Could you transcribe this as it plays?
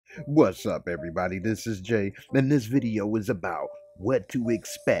What's up, everybody? This is Jay, and this video is about what to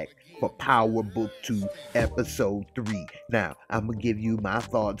expect for Power Book 2, Episode 3. Now, I'm going to give you my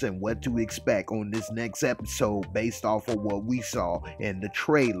thoughts and what to expect on this next episode based off of what we saw in the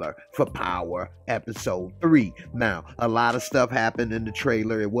trailer for Power Episode 3. Now, a lot of stuff happened in the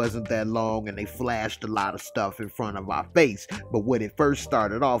trailer. It wasn't that long, and they flashed a lot of stuff in front of our face. But what it first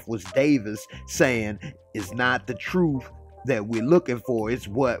started off was Davis saying, "It's not the truth that we're looking for, is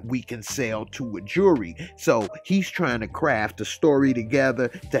what we can sell to a jury." So he's trying to craft a story together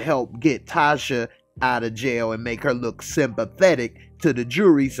to help get Tasha out of jail and make her look sympathetic to the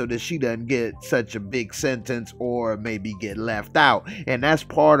jury so that she doesn't get such a big sentence or maybe get left out. And that's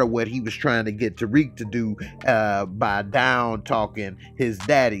part of what he was trying to get Tariq to do by down talking his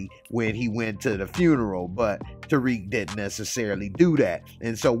daddy when he went to the funeral. But Tariq didn't necessarily do that.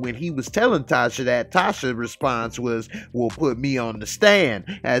 And so when he was telling Tasha that, Tasha's response was, "Well, put me on the stand,"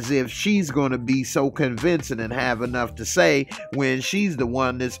 as if she's going to be so convincing and have enough to say when she's the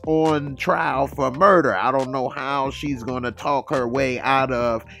one that's on trial for murder. I don't know how she's going to talk her way out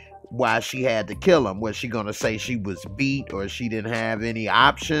of why she had to kill him. Was she gonna say she was beat or she didn't have any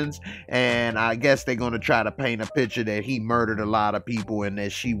options? And I guess they're gonna try to paint a picture that he murdered a lot of people and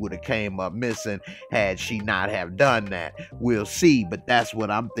that she would have came up missing had she not have done that. We'll see, but that's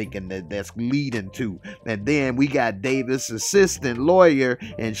what I'm thinking that's leading to. And then we got Davis' assistant lawyer,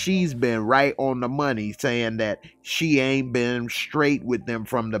 and she's been right on the money, saying that she ain't been straight with them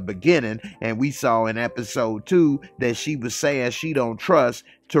from the beginning. And we saw in episode 2 that she was saying she don't trust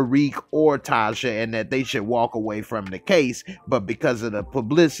Tariq or Tasha and that they should walk away from the case. But because of the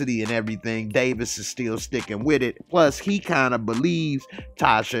publicity and everything, Davis is still sticking with it. Plus, he kind of believes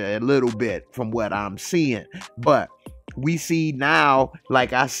Tasha a little bit from what I'm seeing. But we see now,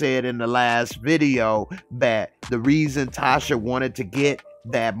 like I said in the last video, that the reason Tasha wanted to get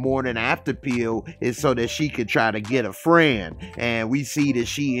that morning after pill is so that she could try to get a friend. And we see that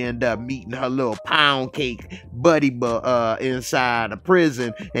she end up meeting her little pound cake buddy inside the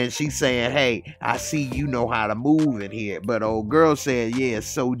prison, and she's saying, "Hey, I see you know how to move in here." But old girl said, "Yeah,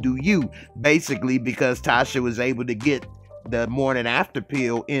 so do you." Basically because Tasha was able to get the morning after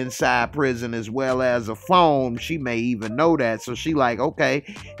pill inside prison as well as a phone. She may even know that. So she like, okay,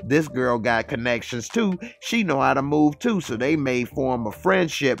 this girl got connections too. She know how to move too. So they may form a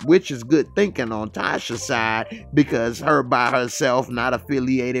friendship, which is good thinking on Tasha's side, because her by herself, not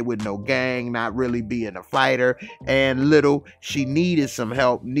affiliated with no gang, not really being a fighter, and little, she needed some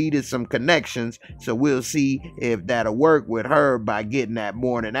help, needed some connections. So we'll see if that'll work with her by getting that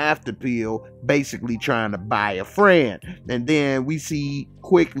morning after pill, basically trying to buy a friend. And then we see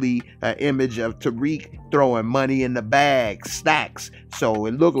quickly an image of Tariq throwing money in the bag, stacks. So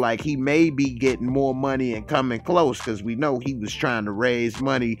it looked like he may be getting more money and coming close, because we know he was trying to raise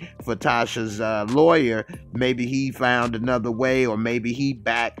money for Tasha's lawyer. Maybe he found another way, or maybe he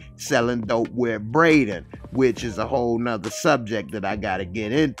back selling dope with Braden, which is a whole nother subject that I got to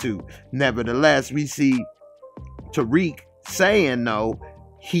get into. Nevertheless, we see Tariq saying, no,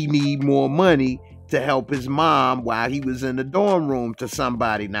 he need more money to help his mom while he was in the dorm room to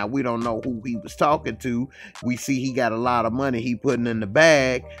somebody. Now, we don't know who he was talking to. We see he got a lot of money he putting in the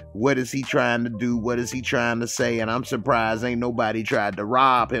bag. What is he trying to do? What is he trying to say? And I'm surprised ain't nobody tried to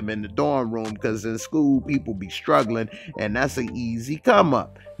rob him in the dorm room, because in school, people be struggling, and that's an easy come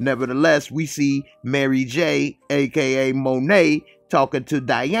up. Nevertheless, we see Mary J, aka Monet, talking to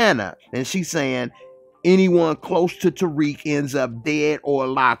Diana, and she's saying, anyone close to Tariq ends up dead or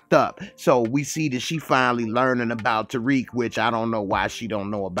locked up. So we see that she finally learning about Tariq, which I don't know why she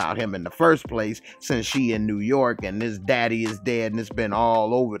don't know about him in the first place, since she in New York and his daddy is dead and it's been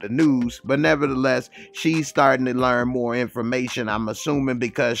all over the news. But nevertheless, she's starting to learn more information, I'm assuming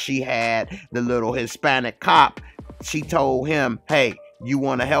because she had the little Hispanic cop. She told him, "Hey, you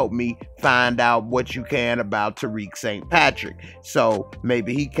want to help me find out what you can about Tariq St. Patrick." So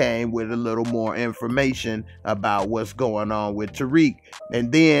maybe he came with a little more information about what's going on with Tariq.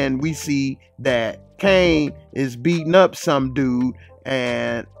 And then we see that Kane is beating up some dude,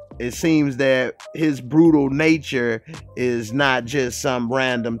 and it seems that his brutal nature is not just some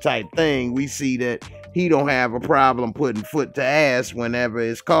random type thing. We see that he don't have a problem putting foot to ass whenever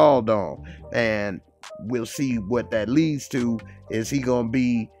it's called on. And we'll see what that leads to. Is he gonna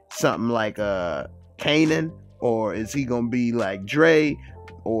be something like Kanan, or is he gonna be like Dre,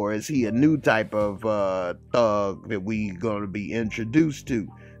 or is he a new type of thug that we gonna be introduced to?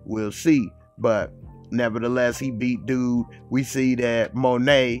 We'll see. But nevertheless, he beat dude. We see that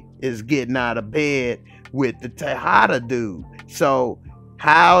Monet is getting out of bed with the Tejada dude. So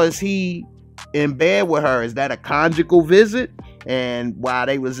how is he in bed with her? Is that a conjugal visit? and while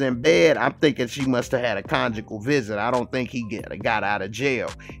they was in bed, I'm thinking she must have had a conjugal visit. I don't think he got out of jail.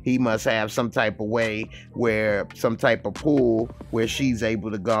 He must have some type of way where, some type of pull where she's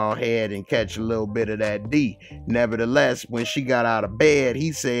able to go ahead and catch a little bit of that D. Nevertheless, when she got out of bed,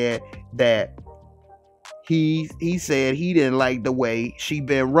 he said that he said he didn't like the way she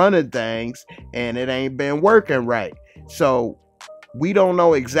been running things, and it ain't been working right. So we don't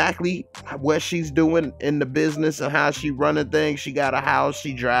know exactly what she's doing in the business and how she running things. She got a house,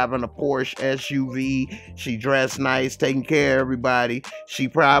 she driving a Porsche SUV, she dressed nice, taking care of everybody. She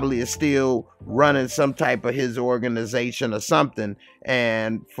probably is still running some type of his organization or something,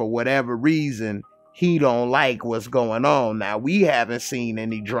 and for whatever reason, he don't like what's going on. Now, we haven't seen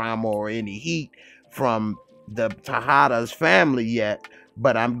any drama or any heat from the Tejada's family yet,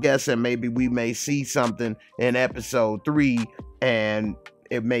 but I'm guessing maybe we may see something in episode 3, and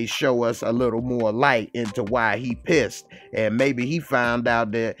it may show us a little more light into why he pissed. And maybe he found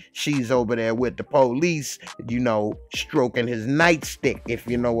out that she's over there with the police, you know, stroking his nightstick, if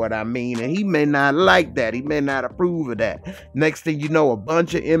you know what I mean. And he may not like that. He may not approve of that. Next thing you know, a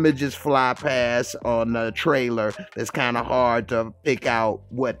bunch of images fly past on the trailer. It's kind of hard to pick out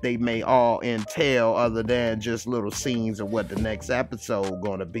what they may all entail, other than just little scenes of what the next episode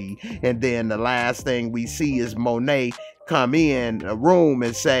gonna be. And then the last thing we see is Monet come in a room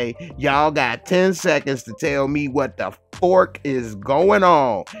and say, y'all got 10 seconds to tell me what the fork is going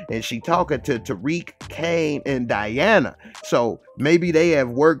on. And she talking to Tariq, Kane, and Diana. So maybe they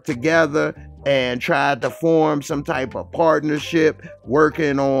have worked together and tried to form some type of partnership,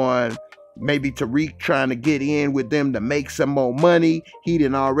 working on maybe Tariq trying to get in with them to make some more money. He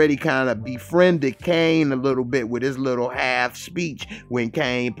done already kind of befriended Kane a little bit with his little half speech when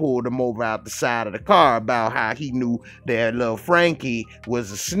Kane pulled him over out the side of the car about how he knew that little Frankie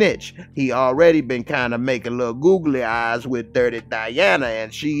was a snitch. He already been kind of making little googly eyes with Dirty Diana,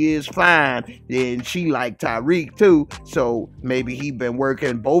 and she is fine, and she like Tariq too. So maybe he been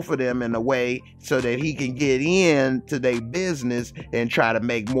working both of them in a way so that he can get into their business and try to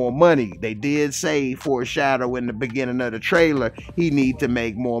make more money. They did say, foreshadow in the beginning of the trailer, he need to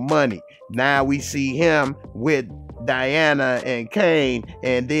make more money. Now we see him with Diana and Kane,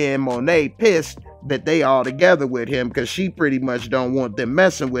 and then Monet pissed that they all together with him, because she pretty much don't want them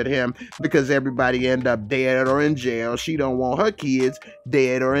messing with him, because everybody end up dead or in jail. She don't want her kids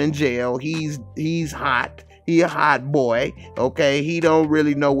dead or in jail. He's hot. He a hot boy, okay? He don't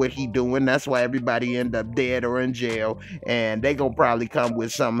really know what he doing. That's why everybody end up dead or in jail. And they gonna probably come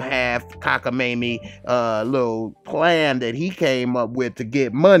with some half cockamamie little plan that he came up with to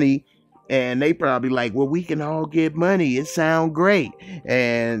get money. And they probably like, well, we can all get money. It sound great.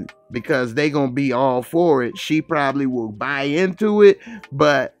 And because they gonna be all for it, she probably will buy into it,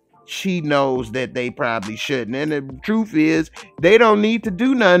 but she knows that they probably shouldn't. And the truth is, they don't need to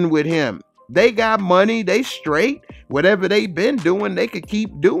do nothing with him. They got money, they straight. Whatever they been doing, they could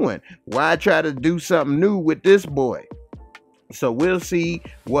keep doing. Why try to do something new with this boy? So we'll see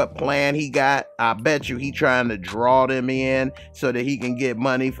what plan he got. I bet you he trying to draw them in so that he can get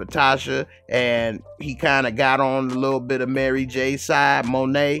money for Tasha. And he kind of got on a little bit of Mary J's side,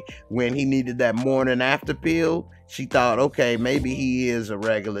 Monet, when he needed that morning after pill. She thought, okay, maybe he is a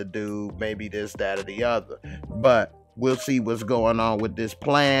regular dude, maybe this, that, or the other. But we'll see what's going on with this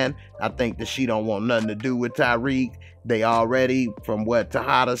plan. I think that she don't want nothing to do with Tariq. They already, from what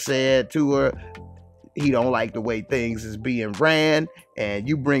Tejada said to her, he don't like the way things is being ran. And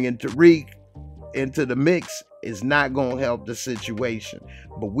you bringing Tariq into the mix is not going to help the situation.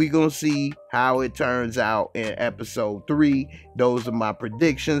 But we're going to see how it turns out in episode 3. Those are my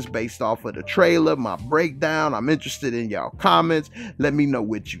predictions based off of the trailer, my breakdown. I'm interested in y'all comments. Let me know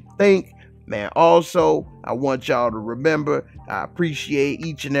what you think. Man, also, I want y'all to remember, I appreciate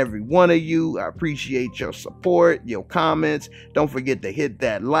each and every one of you. I appreciate your support, your comments. Don't forget to hit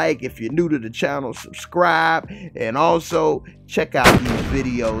that like. If you're new to the channel, subscribe. And also, check out these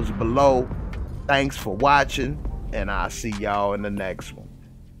videos below. Thanks for watching, and I'll see y'all in the next one.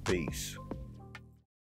 Peace.